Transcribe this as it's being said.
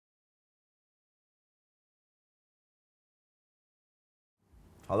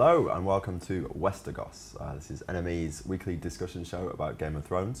Hello and welcome to Westergoss. This is NME's weekly discussion show about Game of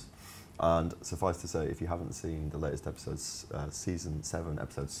Thrones. And suffice to say, if you haven't seen the latest episodes, Season 7,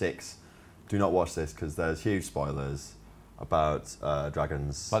 Episode 6, do not watch this because there's huge spoilers about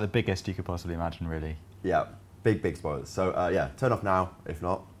dragons. Like the biggest you could possibly imagine, really. Yeah, big spoilers. So yeah, turn off now, if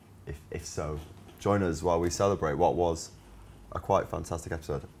not. If so, join us while we celebrate what was a quite fantastic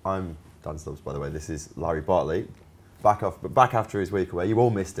episode. I'm Dan Stubbs, by the way. This is Larry Bartleet. Back after his week away. You all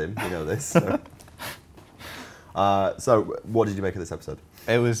missed him, you know this. So. So what did you make of this episode?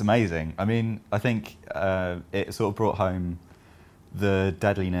 It was amazing. I mean, I think it sort of brought home the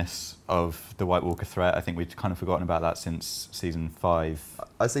deadliness of the White Walker threat. I think we'd kind of forgotten about that since season 5.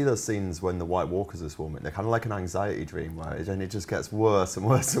 I see those scenes when the White Walkers are swarming. They're kind of like an anxiety dream where it just gets worse and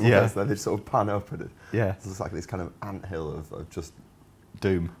worse and worse. Then they sort of pan up and it's just like this kind of anthill of just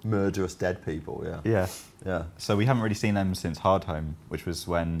doom, murderous dead people. Yeah. So we haven't really seen them since Hardhome, which was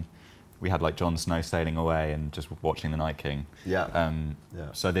when we had like Jon Snow sailing away and just watching the Night King.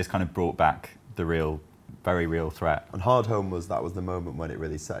 So this kind of brought back the very real threat. And Hardhome was the moment when it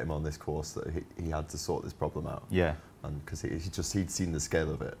really set him on this course that he had to sort this problem out. Yeah. And because he'd seen the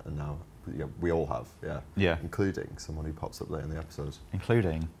scale of it, and now we all have. Yeah. Including someone who pops up later in the episode.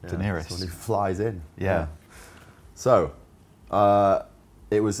 Including Daenerys. Someone who flies in. Yeah. So,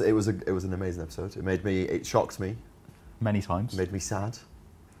 it was an amazing episode. It shocked me. Many times. It made me sad.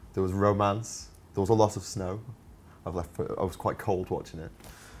 There was romance. There was a lot of snow. I was quite cold watching it.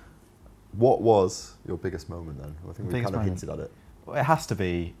 What was your biggest moment then? I think we kind of hinted at it. Well, it has to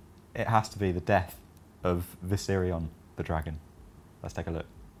be the death of Viserion, the dragon. Let's take a look.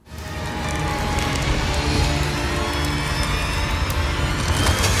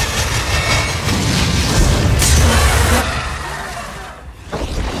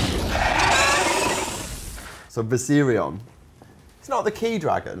 So Viserion, it's not the key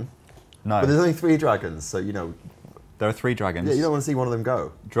dragon. No. But there's only 3 dragons, so you know. There are 3 dragons. Yeah, you don't want to see one of them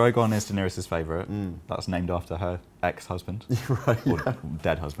go. Drogon is Daenerys' favourite. That's named after her ex-husband. Right, or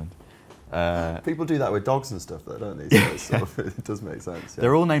dead husband. People do that with dogs and stuff, though, don't they? So it does make sense. Yeah.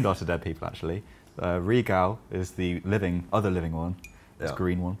 They're all named after dead people, actually. Rhaegal is the other living one. It's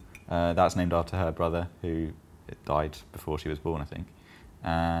green one. That's named after her brother, who died before she was born, I think.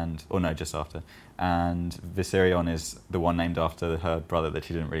 Just after. And Viserion is the one named after her brother that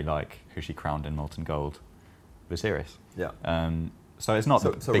she didn't really like, who she crowned in molten gold. Viserys. Yeah. So it's not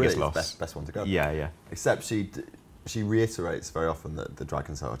the biggest really loss. It's best one to go. Yeah. Except she reiterates very often that the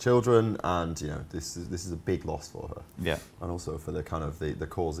dragons are her children, and you know this is a big loss for her. Yeah. And also for the kind of the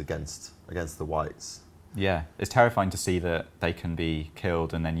cause against the whites. Yeah, it's terrifying to see that they can be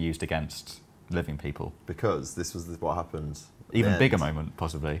killed and then used against living people. Because this was what happened. Even bigger moment,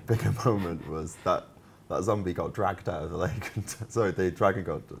 possibly. Bigger moment was that zombie got dragged out of the lake. The dragon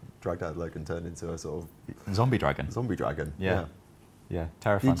got dragged out of the lake and turned into a sort of zombie dragon. Zombie dragon. Yeah.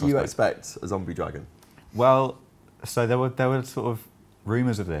 Terrifying. Did you expect a zombie dragon? Well, so there were sort of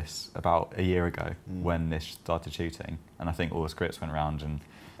rumours of this about a year ago when this started shooting, and I think all the scripts went around and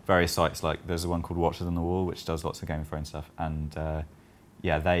various sites, like there's one called Watchers on the Wall which does lots of Game of Thrones stuff, and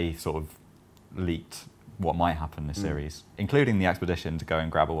they sort of leaked what might happen in this series, including the expedition to go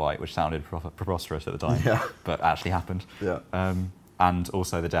and grab a white, which sounded preposterous at the time, but actually happened. Yeah. And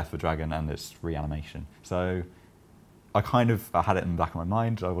also the death of a dragon and its reanimation. So I had it in the back of my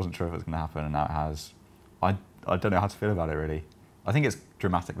mind. I wasn't sure if it was going to happen, and now it has. I don't know how to feel about it, really. I think it's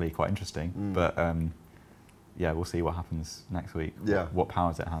dramatically quite interesting, but we'll see what happens next week. Yeah. What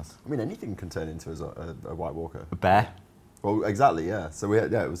powers it has. I mean, anything can turn into a White Walker. A bear. Well, exactly, yeah. So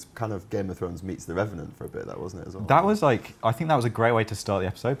it was kind of Game of Thrones meets The Revenant for a bit, that wasn't it as well? That was I think that was a great way to start the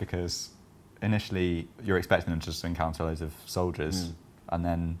episode, because initially you're expecting them just to encounter loads of soldiers, and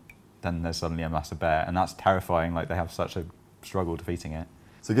then there's suddenly a massive bear, and that's terrifying. Like, they have such a struggle defeating it.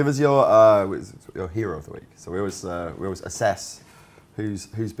 So give us your hero of the week. So we always assess who's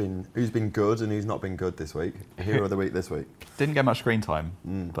been good and who's not been good this week. Hero of the week this week. Didn't get much screen time,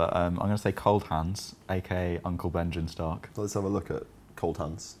 but I'm going to say Cold Hands, aka Uncle Benjen Stark. So let's have a look at Cold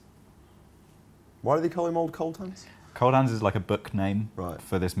Hands. Why do they call him Old Cold Hands? Cold Hands is like a book name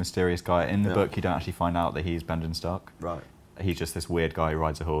for this mysterious guy. In the book, you don't actually find out that he's Benjen Stark. Right. He's just this weird guy who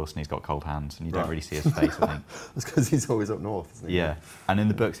rides a horse and he's got cold hands, and you don't really see his face, I think. That's because he's always up north, isn't he? Yeah. And in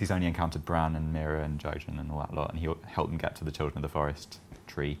the books, he's only encountered Bran and Mira and Jojen and all that lot, and he helped them get to the Children of the Forest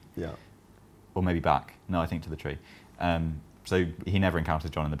tree. Yeah. Or maybe back. No, I think to the tree. So he never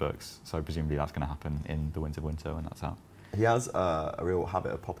encountered Jon in the books, so presumably that's going to happen in The Winds of Winter when that's out. He has a real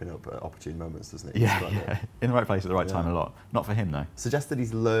habit of popping up at opportune moments, doesn't he? Yeah. In the right place at the right time a lot. Not for him though. Suggests that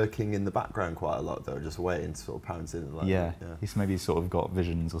he's lurking in the background quite a lot though, just waiting to sort of pounce in. Like, yeah. He's maybe sort of got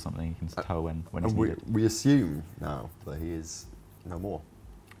visions or something. He can tell when he's needed. We assume now that he is no more.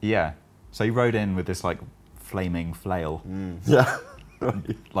 Yeah. So he rode in with this like flaming flail. Yeah.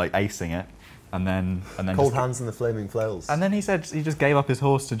 Like acing it. And then cold hands and the flaming flails. And then he said he just gave up his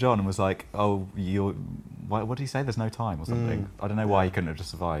horse to John and was like, "Oh, what did he say? There's no time or something." I don't know why he couldn't have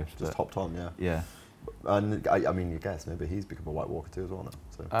just survived. Just hopped on, yeah. Yeah. And I mean, you guess maybe he's become a White Walker too as well now.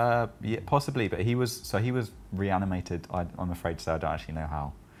 So. Yeah, possibly, but he was reanimated. I'm afraid to say I don't actually know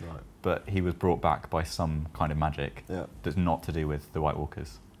how. Right. But he was brought back by some kind of magic that's not to do with the White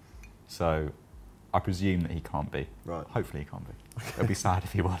Walkers. So I presume that he can't be. Right. Hopefully he can't be. It'd be sad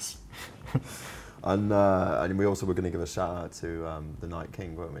if he was. And we also were going to give a shout out to the Night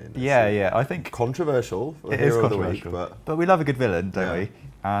King, weren't we? Yeah. I think controversial. It is Of controversial, the week, but we love a good villain, don't we?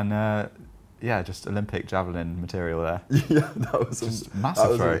 And just Olympic javelin material there. Yeah, that was massive. That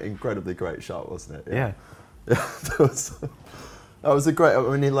was an incredibly great shot, wasn't it? Yeah. That was a great.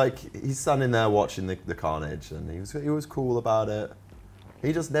 I mean, he's standing there watching the carnage, and he was cool about it.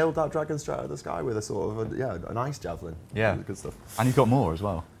 He just nailed that dragon straight out of the sky with a sort of an ice javelin. Yeah, good stuff. And he's got more as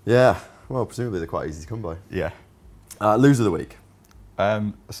well. Yeah, well, presumably they're quite easy to come by. Yeah. Loser of the week.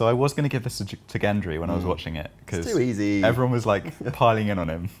 So I was going to give this to Gendry when I was watching it because too easy. Everyone was like piling in on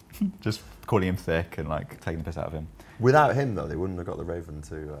him, just calling him thick and like taking the piss out of him. Without him, though, they wouldn't have got the Raven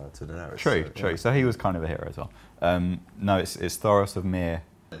to Daenerys. True. Yeah. So he was kind of a hero as well. No, it's Thoros of Myr.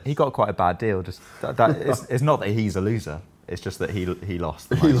 He got quite a bad deal. Just it's not that he's a loser. It's just that he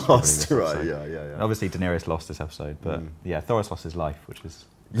lost. He lost, right? Yeah. Obviously, Daenerys lost this episode, but Thoros lost his life, which was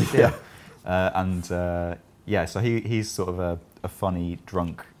so he's sort of a funny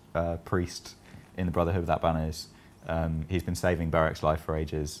drunk priest in the Brotherhood Without Banners. He's been saving Beric's life for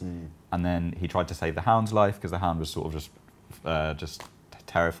ages, and then he tried to save the Hound's life because the Hound was sort of just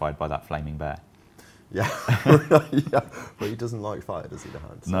terrified by that flaming bear. Yeah, but he doesn't like fire, does he? The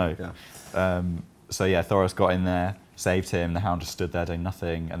Hound. So, no. Yeah. Thoros got in there, saved him. The Hound just stood there doing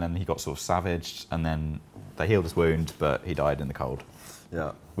nothing, and then he got sort of savaged, and then they healed his wound, but he died in the cold.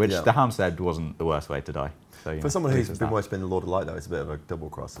 Yeah. Which the Hound said wasn't the worst way to die. So, for someone who's been worshipping the Lord of Light, though, it's a bit of a double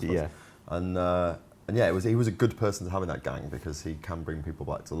cross. I suppose. Yeah. And he was a good person to have in that gang because he can bring people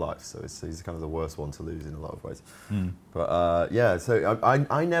back to life. So he's kind of the worst one to lose in a lot of ways. But so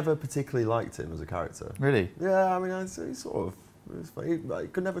I never particularly liked him as a character. Really? Yeah, I mean, he sort of. I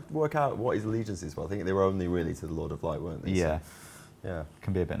could never work out what his allegiances were. I think they were only really to the Lord of Light, weren't they? Yeah. So, yeah.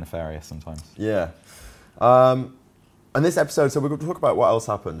 Can be a bit nefarious sometimes. Yeah. And this episode, so we're going to talk about what else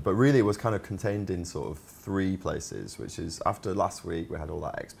happened, but really it was kind of contained in sort of 3 places, which is after last week we had all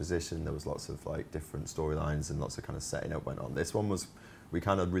that exposition, there was lots of different storylines and lots of kind of setting up went on. This one was, we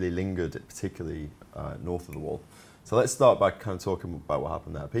kind of really lingered, particularly north of the Wall. So let's start by kind of talking about what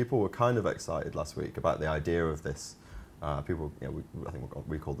happened there. People were kind of excited last week about the idea of this. People, I think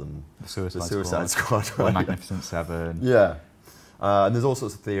we called them the Suicide Squad. Right? Magnificent Seven. Yeah. And there's all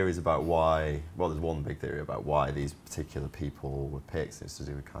sorts of theories about why, there's one big theory about why these particular people were picked. It's to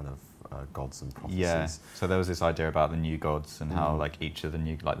do with kind of gods and prophecies. Yeah, so there was this idea about the new gods and how each of the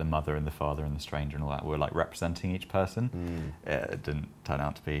new, the mother and the father and the stranger and all that were representing each person. It didn't turn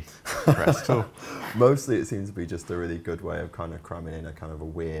out to be correct at all. Mostly it seems to be just a really good way of kind of cramming in a kind of a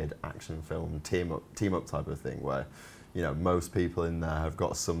weird action film team up type of thing where, most people in there have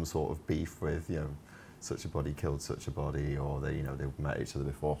got some sort of beef with, such a body killed such a body, or they've met each other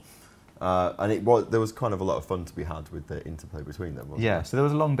before, and there was kind of a lot of fun to be had with the interplay between them. Wasn't there? So there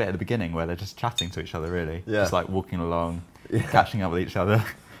was a long bit at the beginning where they're just chatting to each other, really, just walking along, Yeah. catching up with each other.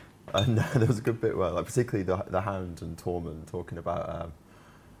 And there was a good bit where, like, particularly the Hound and Tormund talking about.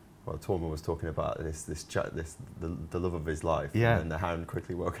 Tormund was talking about the love of his life, Yeah. and then the Hound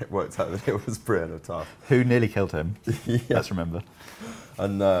quickly worked out that it was Brienne of Tarth. Who nearly killed him. Yeah. Let's remember.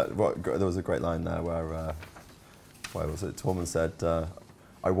 And there was a great line there where Tormund said,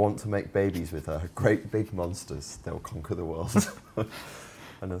 "I want to make babies with her, great big monsters. They'll conquer the world."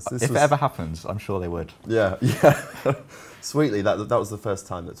 And if it ever happens, I'm sure they would. Yeah. Sweetly, that was the first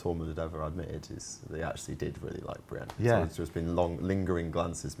time that Tormund had ever admitted they actually did really like Brienne. Yeah. So it's just been lingering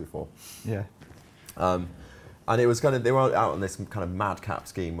glances before. Yeah. And it was kind of, they were out on this kind of madcap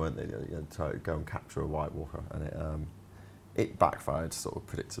scheme, weren't they? Try to go and capture a White Walker, and it backfired sort of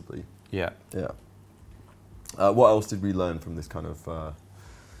predictably. Yeah. Yeah. What else did we learn from this kind of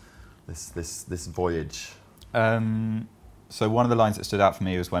this voyage? So one of the lines that stood out for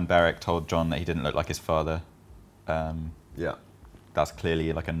me was when Beric told Jon that he didn't look like his father. Yeah. That's clearly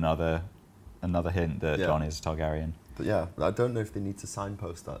another hint that Jon is Targaryen. But yeah, I don't know if they need to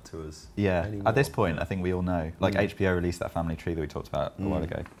signpost that to us. Yeah, anymore. at this point, I think we all know. Like HBO released that family tree that we talked about a while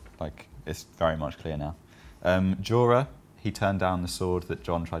ago. Like it's very much clear now. Jorah, he turned down the sword that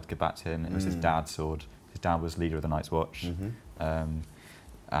Jon tried to give back to him. It was his dad's sword. His dad was leader of the Night's Watch,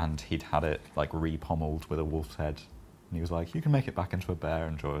 and he'd had it like re-pommeled with a wolf's head. And he was like, "You can make it back into a bear."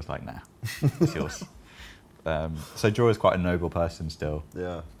 And Jorah was like, "Nah, it's yours." So Jorah's quite a noble person still.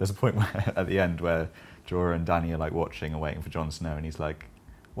 Yeah. There's a point where, at the end where Jorah and Dany are like watching and waiting for Jon Snow, and he's like,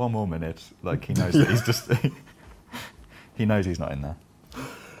 "1 more minute." Like he knows that he's just he knows he's not in there.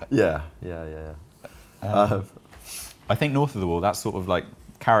 Yeah. I think North of the Wall, that's sort of like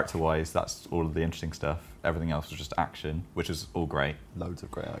character-wise, that's all of the interesting stuff. Everything else was just action, which is all great. Loads of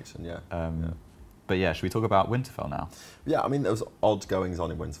great action. Yeah. But yeah, should we talk about Winterfell now? Yeah, I mean, there was odd goings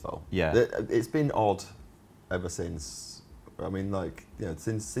on in Winterfell. Yeah. It's been odd ever since, I mean, like, you know,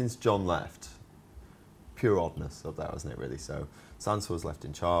 since Jon left, pure oddness of that, wasn't it, really? So Sansa was left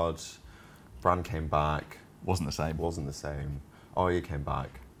in charge, Bran came back. Wasn't the same. Arya came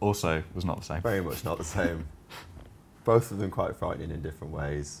back. Also was not the same. Very much not the same. Both of them quite frightening in different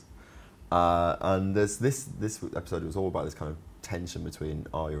ways. And there's this episode was all about this kind of tension between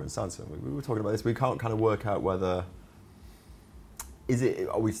Arya and Sansa. We were talking about this. We can't kind of work out whether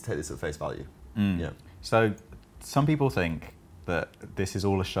are we to take this at face value? Yeah. So some people think that this is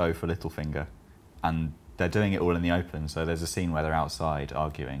all a show for Littlefinger, and they're doing it all in the open. So there's a scene where they're outside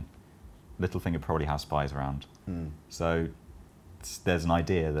arguing. Littlefinger probably has spies around. So there's an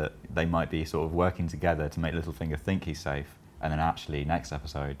idea that they might be sort of working together to make Littlefinger think he's safe, and then actually next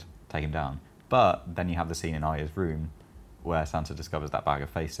episode take him down. But then you have the scene in Arya's room where Sansa discovers that bag of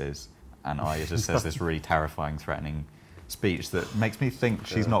faces, and Arya just says this really terrifying, threatening speech that makes me think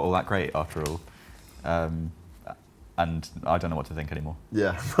she's not all that great after all. And I don't know what to think anymore.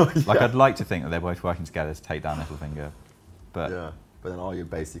 Yeah. Like, I'd like to think that they're both working together to take down Littlefinger, but... Yeah. But then Arya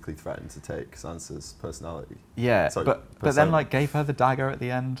basically threatened to take Sansa's personality. Yeah, Sorry, but then like gave her the dagger at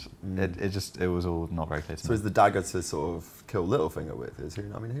the end. It was all not very clear to me. So is the dagger to sort of kill Littlefinger with? Who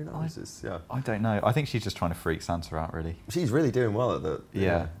knows? I don't know. I think she's just trying to freak Sansa out, really. She's really doing well at that.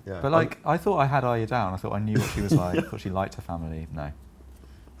 Yeah. But like, I thought I had Arya down. I thought I knew what she was like. I thought she liked her family. No.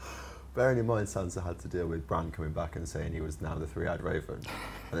 Bearing in mind, Sansa had to deal with Bran coming back and saying he was now the three-eyed raven,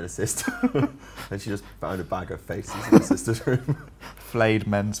 and then a sister. And she just found a bag of faces in her sister's room. Flayed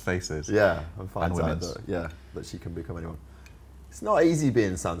men's faces. Yeah, and finds out that she can become anyone. It's not easy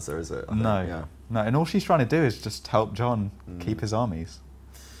being Sansa, is it? No. And all she's trying to do is just help Jon keep his armies.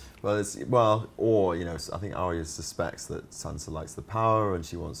 Well, I think Arya suspects that Sansa likes the power, and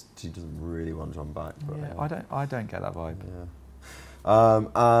she doesn't really want Jon back. But, I don't get that vibe. Yeah.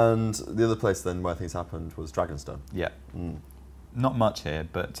 And the other place then where things happened was Dragonstone. Yeah. Not much here,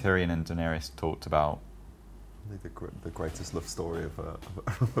 but Tyrion and Daenerys talked about... I think the greatest love story of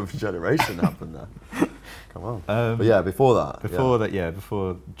a generation happened there. Come on. But yeah, before that.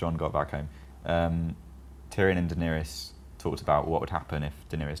 Before Jon got back home, Tyrion and Daenerys talked about what would happen if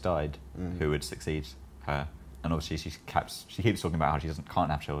Daenerys died, who would succeed her. And obviously she keeps talking about how she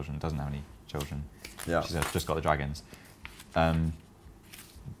can't have children, doesn't have any children. Yeah. She's just got the dragons.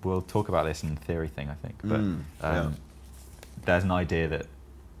 We'll talk about this in the theory thing, I think. But there's an idea that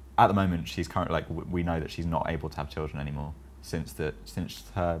at the moment she's currently we know that she's not able to have children anymore since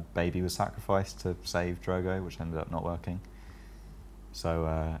her baby was sacrificed to save Drogo, which ended up not working.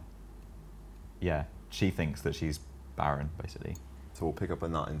 So she thinks that she's barren, basically. So we'll pick up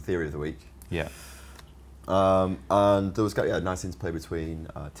on that in theory of the week. Yeah. And there was nice interplay between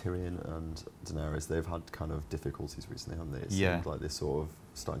Tyrion and Daenerys. They've had kind of difficulties recently, haven't they? It seems like they're sort of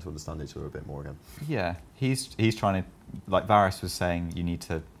starting to understand each other a bit more again. Yeah, he's trying to, like Varys was saying, you need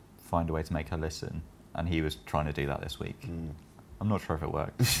to find a way to make her listen, and he was trying to do that this week. I'm not sure if it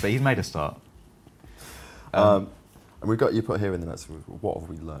worked, but he's made a start. And we've got, you put here in the notes, what have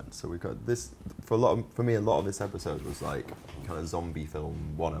we learned? So we've got this, for me, a lot of this episode was like kind of zombie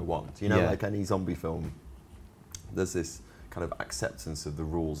film 101. Do you know, like any zombie film, there's this kind of acceptance of the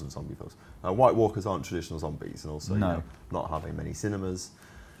rules of zombie films. Now, White Walkers aren't traditional zombies, and also not having many cinemas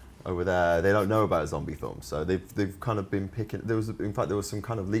over there, they don't know about zombie films. So they've kind of been picking. There was some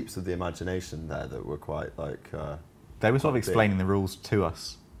kind of leaps of the imagination there that were quite like. They were sort of explaining the rules to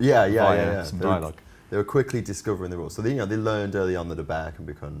us. Yeah. Some dialogue. They were quickly discovering the rules. So they learned early on that a bear can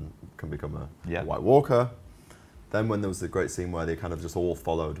become a White Walker. Then when there was the great scene where they kind of just all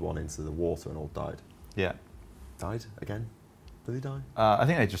followed one into the water and all died. Yeah. Died again? Did they die? I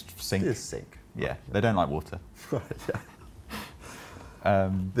think they just sink. They just sink. Yeah, they don't like water.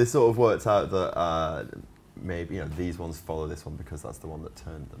 This sort of worked out that maybe these ones follow this one because that's the one that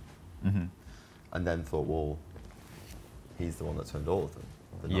turned them. And then thought, well, he's the one that turned all of them,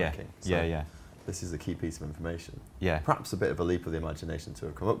 the Yeah, Night King. So yeah. this is a key piece of information. Yeah. Perhaps a bit of a leap of the imagination to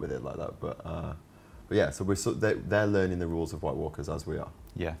have come up with it like that, but yeah. So they're learning the rules of White Walkers as we are.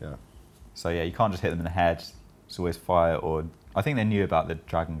 Yeah. Yeah. So yeah, you can't just hit them in the head. It's always fire, or I think they knew about the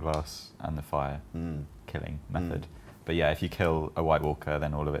dragon glass and the fire killing method. But yeah, if you kill a White Walker,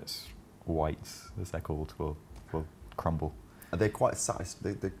 then all of its whites, as they're called, will crumble. Are they quite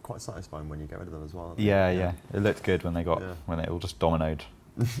they're quite satisfying when you get rid of them as well? Aren't they? Yeah. It looked good when they all just dominoed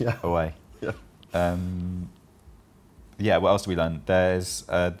away. Yeah. Yeah. What else do we learn? There's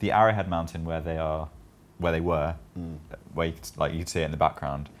the Arrowhead Mountain where they were, where you could see it in the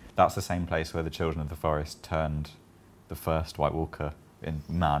background. That's the same place where the Children of the Forest turned the first White Walker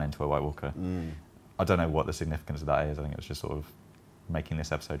man into a White Walker. I don't know what the significance of that is. I think it was just sort of making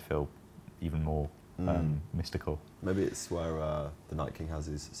this episode feel even more mystical. Maybe it's where the Night King has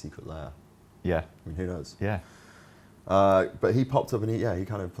his secret lair. Yeah. I mean, who knows? Yeah. But he popped up and he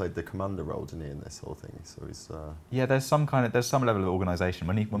kind of played the commander role, didn't he, in this whole thing? So he's yeah. There's some level of organisation.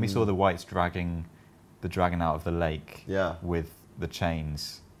 When we saw the Whites dragging the dragon out of the lake with the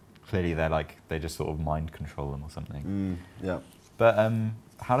chains, clearly they just sort of mind control them or something. Yeah. But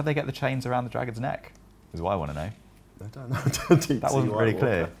how did they get the chains around the dragon's neck? Is what I want to know. I don't know. That wasn't really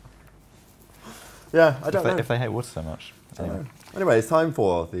clear. Yeah, I don't know. If they hate water so much. Anyway, it's time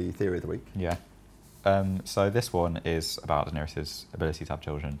for the theory of the week. Yeah. So this one is about Daenerys' ability to have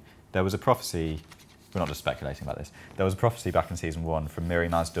children. There was a prophecy. We're not just speculating about this. There was a prophecy back in season 1 from Miri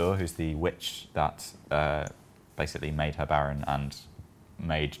Maz-Dur, who's the witch that basically made her Baron and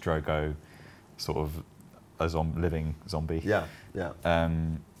made Drogo sort of a living zombie. Yeah.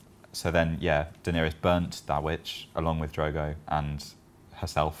 So then, Daenerys burnt that witch along with Drogo and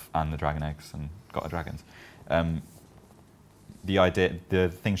herself and the dragon eggs and got her dragons. The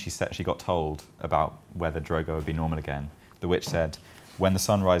thing she got told about whether Drogo would be normal again, the witch said, "When the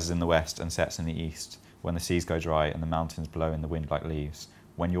sun rises in the west and sets in the east, when the seas go dry and the mountains blow in the wind like leaves,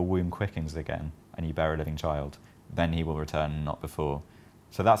 when your womb quickens again and you bear a living child, then he will return, not before."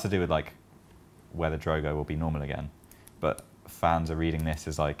 So that's to do with whether Drogo will be normal again. But fans are reading this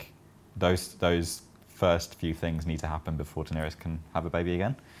as those first few things need to happen before Daenerys can have a baby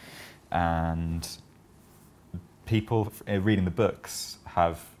again. And people reading the books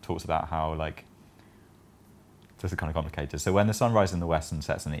have talked about how this is kind of complicated. So when the sun rises in the west and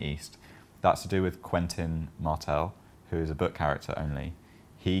sets in the east, that's to do with Quentin Martell, who is a book character only.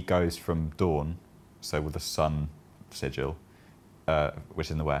 He goes from dawn, so with the sun sigil, which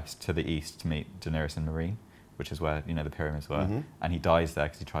is in the west, to the east to meet Daenerys and Meereen, which is where the pyramids were, and he dies there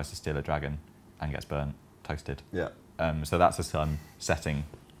because he tries to steal a dragon and gets burnt, toasted. Yeah. So that's the sun setting,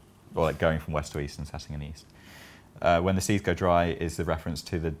 or going from west to east and setting in east. When the seas go dry is the reference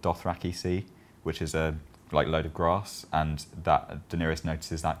to the Dothraki Sea, which is a load of grass, and that Daenerys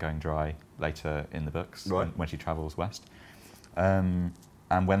notices that going dry later in the books when she travels west. And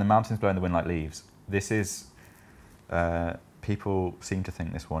when the mountains blow in the wind like leaves, this is people seem to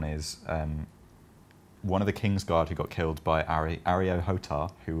think this one is one of the Kingsguard who got killed by Areo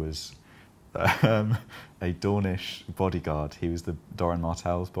Hotar, who was a Dornish bodyguard. He was the Doran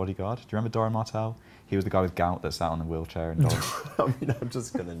Martell's bodyguard. Do you remember Doran Martell? He was the guy with gout that sat on the wheelchair and dodged. I mean, I'm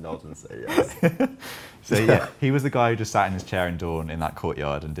just going to nod and say yes. So he was the guy who just sat in his chair in Dorne in that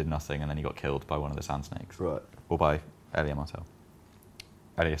courtyard and did nothing, and then he got killed by one of the Sand Snakes. Right. Or by Elia Martell.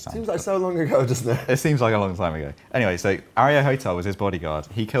 Seems like so long ago, doesn't it? It seems like a long time ago. Anyway, so Areo Hotar was his bodyguard.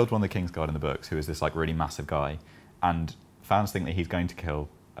 He killed one of the Kingsguard in the books, who was this really massive guy, and fans think that he's going to kill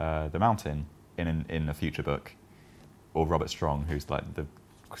the Mountain in a future book, or Robert Strong, who's the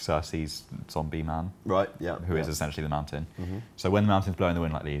Cersei's zombie man, right? Yeah, who is essentially the Mountain. So when the mountains blow in the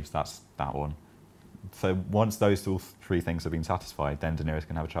wind like leaves, that's that one. So once those three things have been satisfied, then Daenerys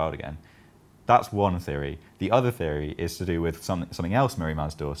can have a child again. That's one theory. The other theory is to do with something else Miri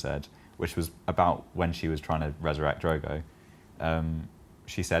Maz-Dur said, which was about when she was trying to resurrect Drogo.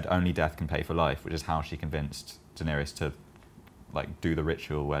 She said only death can pay for life, which is how she convinced Daenerys to do the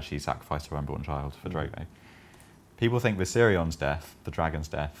ritual where she sacrificed her unborn child for Drogo. People think Viserion's death, the dragon's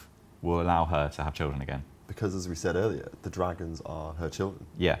death, will allow her to have children again. Because, as we said earlier, the dragons are her children.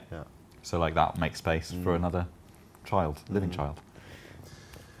 Yeah. So that makes space for another child, living child.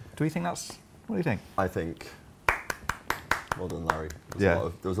 Do we think that's... What do you think? I think... Well done, Larry.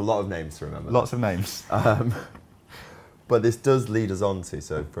 There was a lot of names to remember. Lots of names. But this does lead us on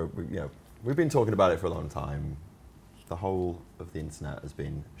to... we've been talking about it for a long time. The whole of the internet has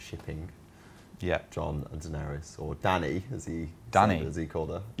been shipping Jon and Daenerys, or Dany, as he called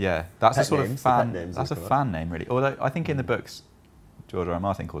her. Yeah, that's a sort of fan. Names that's a fan name, really. Although I think in the books, George R. R.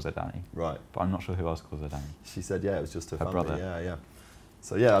 Martin calls her Dany. Right. But I'm not sure who else calls her Dany. She said, yeah, it was just her family. brother. Yeah.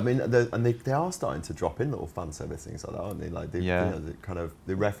 So yeah, I mean, they are starting to drop in little fan service things like that, aren't they? Like they're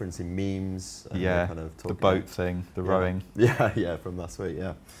referencing memes. And they're kind of the boat thing, the rowing. Yeah, from last week.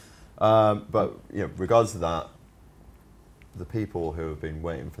 Yeah, but regardless of that, the people who have been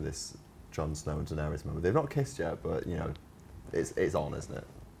waiting for this Jon Snow and Daenerys moment, they've not kissed yet, but it's on, isn't it?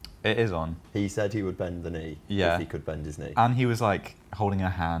 It is on. He said he would bend the knee if he could bend his knee. And he was like holding her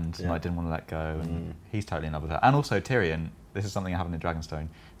hand and I didn't want to let go. And he's totally in love with her. And also Tyrion, this is something that happened in Dragonstone.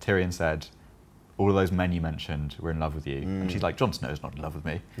 Tyrion said, all of those men you mentioned were in love with you. And she's like, Jon Snow's not in love with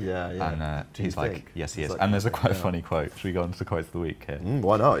me. Yeah. And he's like, yes, he is. Like, and there's a quite funny quote. Should we go on to the quotes of the week here?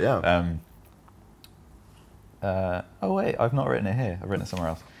 Why not, yeah. Oh wait, I've not written it here. I've written it somewhere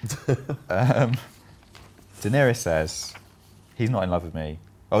else. Daenerys says, he's not in love with me.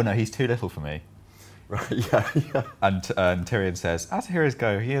 Oh no, he's too little for me. Right, yeah. And Tyrion says, as heroes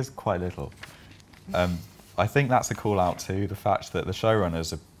go, he is quite little. I think that's a call out to the fact that the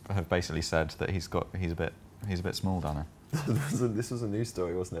showrunners have basically said that he's a bit small, Dana. This was a news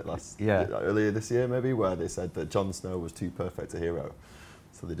story, wasn't it? Earlier this year, maybe, where they said that Jon Snow was too perfect a hero,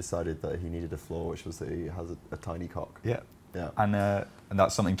 so they decided that he needed a flaw, which was that he has a tiny cock. Yeah. And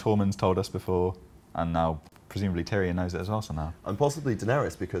that's something Tormund's told us before, and now presumably Tyrion knows it as well somehow. And possibly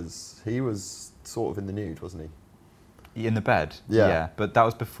Daenerys, because he was sort of in the nude, wasn't he? In the bed. Yeah. But that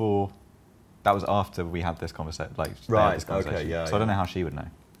was before. That was after we had this conversation. Right. Okay. Yeah. So I don't know how she would know.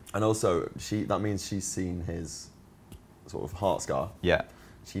 And also, that means she's seen his sort of heart scar. Yeah.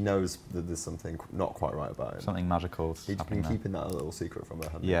 She knows that there's something not quite right about him. Something magical. He's been keeping that a little secret from her,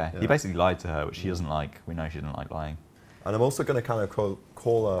 hasn't he? Yeah. He basically lied to her, which she doesn't like. We know she doesn't like lying. And I'm also going to kind of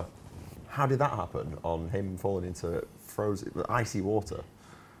call her. How did that happen? On him falling into frozen, icy water,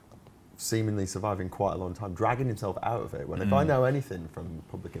 seemingly surviving quite a long time, dragging himself out of it. When if I know anything from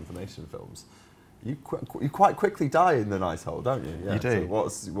public information films, you quite quickly die in an ice hole, don't you? Yeah. You do.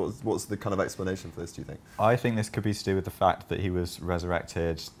 So what's the kind of explanation for this, do you think? I think this could be to do with the fact that he was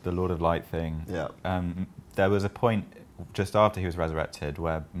resurrected, the Lord of Light thing. Yeah. There was a point just after he was resurrected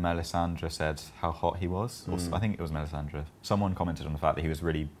where Melisandre said how hot he was. Or I think it was Melisandre. Someone commented on the fact that he was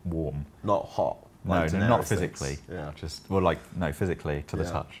really warm. Not hot. No, not physically. Yeah. Physically to the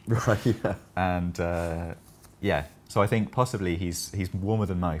touch. Right. Yeah. And so I think possibly he's warmer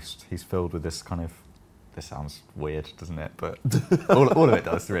than most. He's filled with this kind of. This sounds weird, doesn't it? But all of it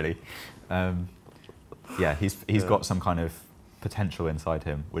does really. He's got some kind of potential inside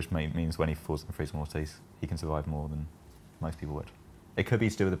him, which means when he falls in the freezing water, he can survive more than most people would. It could be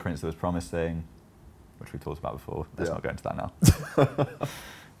to do with the Prince that was promised thing, which we've talked about before. Let's not go into that now.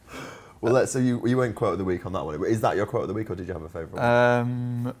 Well, so you went quote of the week on that one. Is that your quote of the week, or did you have a favourite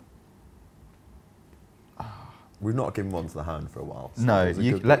one? We've not given one to the Hound for a while. So no,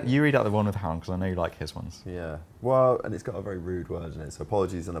 you read out the one with the Hound, because I know you like his ones. Yeah. Well, and it's got a very rude word in it, so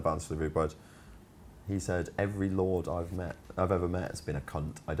apologies in advance for the rude word. He said, every lord I've ever met has been a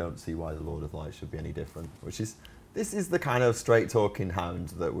cunt. I don't see why the Lord of Light should be any different. This is the kind of straight-talking Hound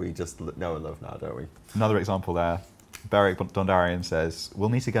that we just know and love now, don't we? Another example there. Beric Dondarrion says, we'll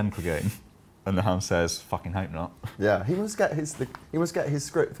meet again, Clegane. And the Hound says, fucking hope not. Yeah, he must get his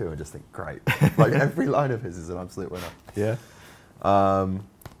script through and just think, great. Like every line of his is an absolute winner. Yeah.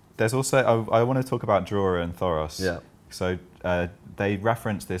 There's also, I want to talk about Jorah and Thoros. Yeah. So they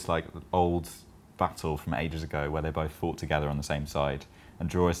reference this old battle from ages ago where they both fought together on the same side. And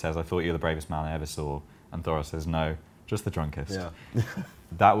Jorah says, I thought you were the bravest man I ever saw. And Thoros says, no, just the drunkest. Yeah.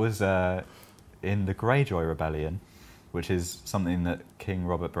 That was in the Greyjoy Rebellion, which is something that King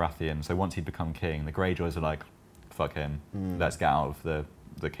Robert Baratheon, so once he'd become king, the Greyjoys were like, fuck him, let's get out of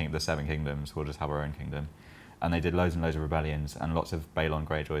the Seven Kingdoms, we'll just have our own kingdom. And they did loads and loads of rebellions, and lots of Balon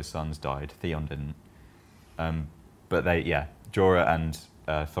Greyjoy's sons died. Theon didn't. But Jorah and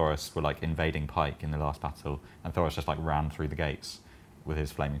Thoros were invading Pike in the last battle, and Thoros just ran through the gates with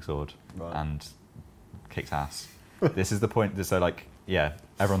his flaming sword and kicked ass. This is the point,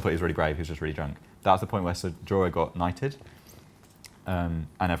 everyone thought he was really brave, he was just really drunk. That was the point where Jorah got knighted, and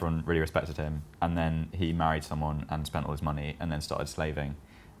everyone really respected him. And then he married someone and spent all his money, and then started slaving,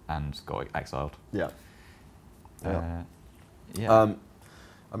 and got exiled. Yeah. Yeah.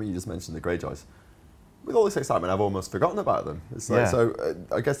 You just mentioned the Greyjoys. With all this excitement, I've almost forgotten about them. So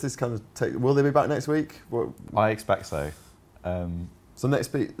I guess this kind of will they be back next week? I expect so. So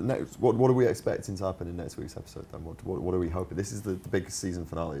next week, what are we expecting to happen in next week's episode then? What are we hoping? This is the big season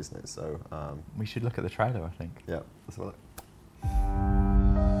finale, isn't it? So we should look at the trailer, I think. Yeah, let's have a look.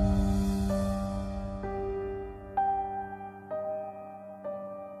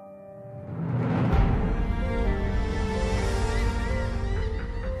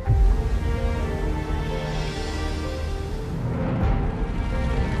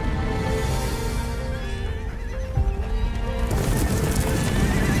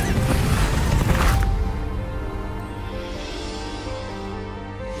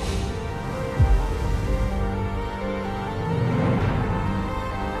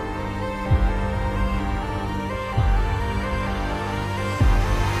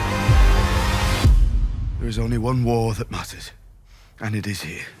 is only one war that matters, and it is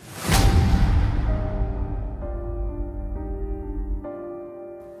here.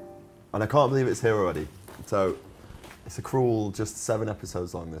 And I can't believe it's here already. So, it's a cruel, just 7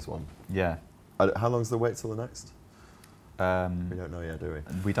 episodes long, this one. Yeah. How long's the wait till the next? We don't know yet, do we?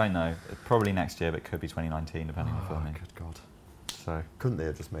 We don't know. Probably next year, but it could be 2019, depending on filming. Good God. So couldn't they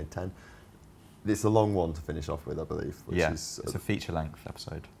have just made 10? It's a long one to finish off with, I believe. Which is, it's a feature-length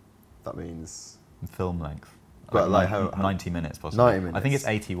episode. That means... Film length. But like how 90 minutes, possibly. 90 minutes? I think it's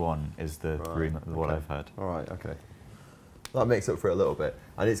 81 is the room, what okay. I've heard. All right, okay. That makes up for it a little bit.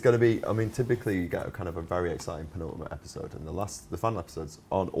 And it's going to be, I mean, typically you get a kind of a very exciting penultimate episode, and the final episodes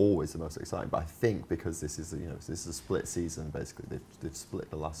aren't always the most exciting, but I think because this is, this is a split season, basically, they've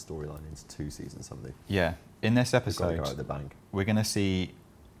split the last storyline into 2 seasons, haven't they? Yeah. In this episode, Go out the bang. We're going to see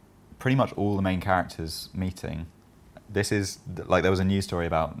pretty much all the main characters meeting. This is, like, there was a news story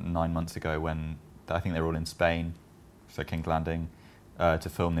about 9 months ago when I think they were all in Spain, so King's Landing, to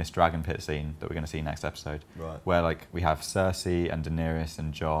film this dragon pit scene that we're going to see next episode. Right. Where, like, we have Cersei and Daenerys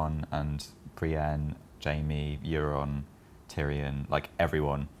and Jon and Brienne, Jaime, Euron, Tyrion, like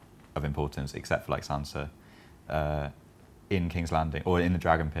everyone of importance except for like Sansa, in King's Landing or in the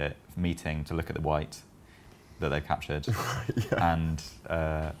dragon pit meeting to look at the white that they've captured.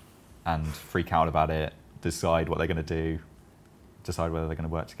 Yeah. and freak out about it, decide what they're going to do, decide whether they're going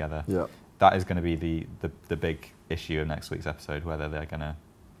to work together. Yeah. That is going to be the big issue of next week's episode, whether they're going to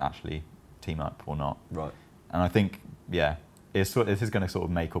actually team up or not. Right. And I think, yeah, it is going to sort of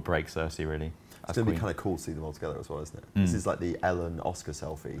make or break Cersei, really. It's going to be kind of cool to see them all together as well, isn't it? Mm. This is like the Ellen Oscar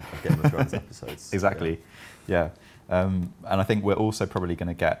selfie of Game of Thrones episodes. Exactly, yeah. And I think we're also probably going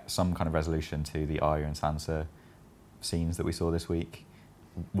to get some kind of resolution to the Arya and Sansa scenes that we saw this week.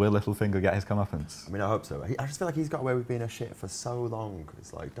 Will Littlefinger get his comeuppance? I mean, I hope so. I just feel like he's got away with being a shit for so long.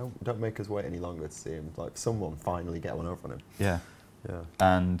 It's like, don't make us wait any longer to see him. Like, someone finally get one over on him. Yeah. Yeah.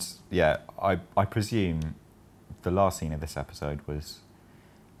 And, yeah, I presume the last scene of this episode was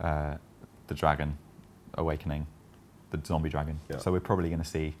the dragon awakening, the zombie dragon. Yeah. So we're probably going to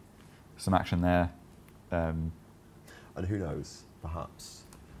see some action there. And who knows, perhaps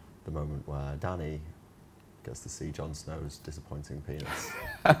the moment where Dany gets to see Jon Snow's disappointing penis.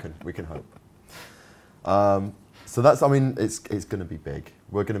 we can hope. So that's, I mean, it's going to be big.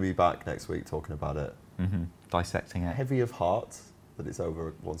 We're going to be back next week talking about it. Mm-hmm. Dissecting it. Heavy of heart that it's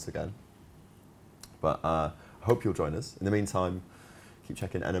over once again. But I hope you'll join us. In the meantime, keep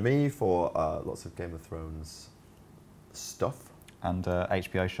checking NME for lots of Game of Thrones stuff. And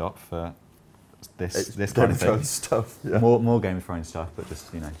HBO Shop for this Game kind of of thing. Thrones stuff. Yeah. More Game of Thrones stuff, but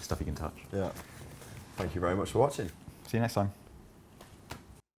just, stuff you can touch. Yeah. Thank you very much for watching. See you next time.